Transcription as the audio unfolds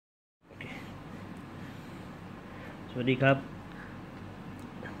สวัสดีครับ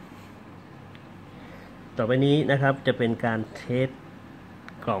ต่อไปนี้นะครับจะเป็นการเทส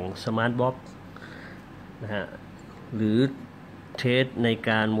กล่องสมาร์ทบ็อกซ์นะฮะหรือเทสใน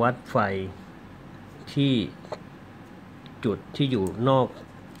การวัดไฟที่จุดที่อยู่นอก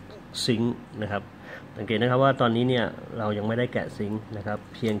ซิงค์นะครับสังเกตนะครับว่าตอนนี้เนี่ยเรายังไม่ได้แกะซิงค์นะครับ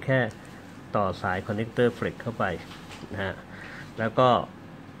เพียงแค่ต่อสายคอนเนคเตอร์เฟลกเข้าไปนะฮะแล้วก็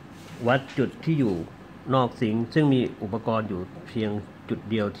วัดจุดที่อยู่นอกซิงค์ซึ่งมีอุปกรณ์อยู่เพียงจุด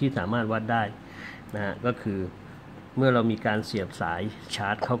เดียวที่สามารถวัดได้นะฮะก็คือเมื่อเรามีการเสียบสายชา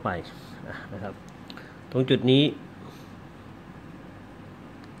ร์จเข้าไปนะครับตรงจุดนี้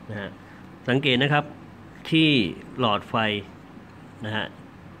นะฮะสังเกตนะครับที่หลอดไฟนะฮะ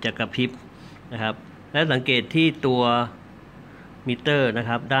จะกระพริบนะครับและสังเกตที่ตัวมิเตอร์นะค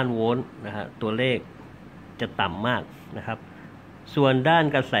รับด้านโวลต์นะฮะตัวเลขจะต่ำมากนะครับส่วนด้าน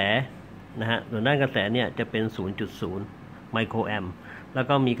กระแสนะฮะส่วนด้านกระแสเนี่ยจะเป็น 0.0 ไมโครแอมป์แล้ว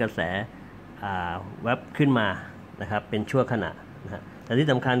ก็มีกระแสแวบขึ้นมานะครับเป็นชั่วขณะนะฮะแต่ที่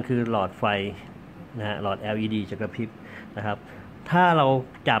สำคัญคือหลอดไฟนะฮะหลอด LED จะกระพริบนะครับถ้าเรา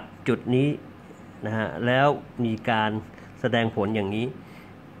จับจุดนี้นะฮะแล้วมีการแสดงผลอย่างนี้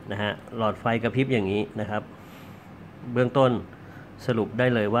นะฮะหลอดไฟกระพริบอย่างนี้นะครับเบื้องต้นสรุปได้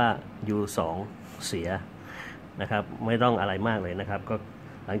เลยว่า U2 เสียนะครับไม่ต้องอะไรมากเลยนะครับก็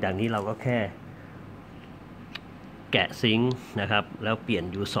หลังจากนี้เราก็แค่แกะซิงค์นะครับแล้วเปลี่ยน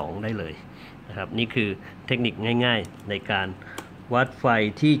U2 ได้เลยนะครับนี่คือเทคนิคง่ายๆในการวัดไฟ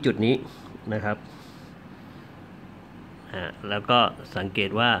ที่จุดนี้นะครับแล้วก็สังเกต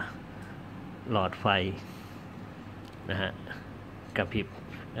ว่าหลอดไฟนะฮะกระพริบ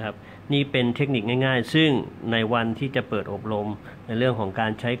นะครับนี่เป็นเทคนิคง่ายๆซึ่งในวันที่จะเปิดอบรมในเรื่องของกา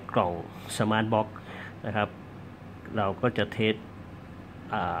รใช้กล่องสมาร์ทบ็อกซ์นะครับเราก็จะเทส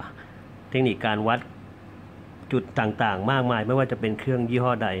เทคนิคการวัดจุดต่างๆมากมายไม่ว่าจะเป็นเครื่องยี่ห้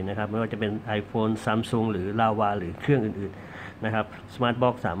อใดนะครับไม่ว่าจะเป็น iPhone Samsung หรือลาวาหรือเครื่องอื่นๆนะครับสมาร์ทบ็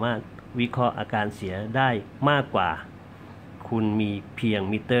อกซ์สามารถวิเคราะห์อาการเสียได้มากกว่าคุณมีเพียง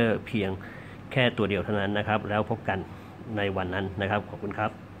มิเตอร์เพียงแค่ตัวเดียวเท่านั้นนะครับแล้วพบกันในวันนั้นนะครับขอบคุณครั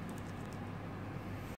บ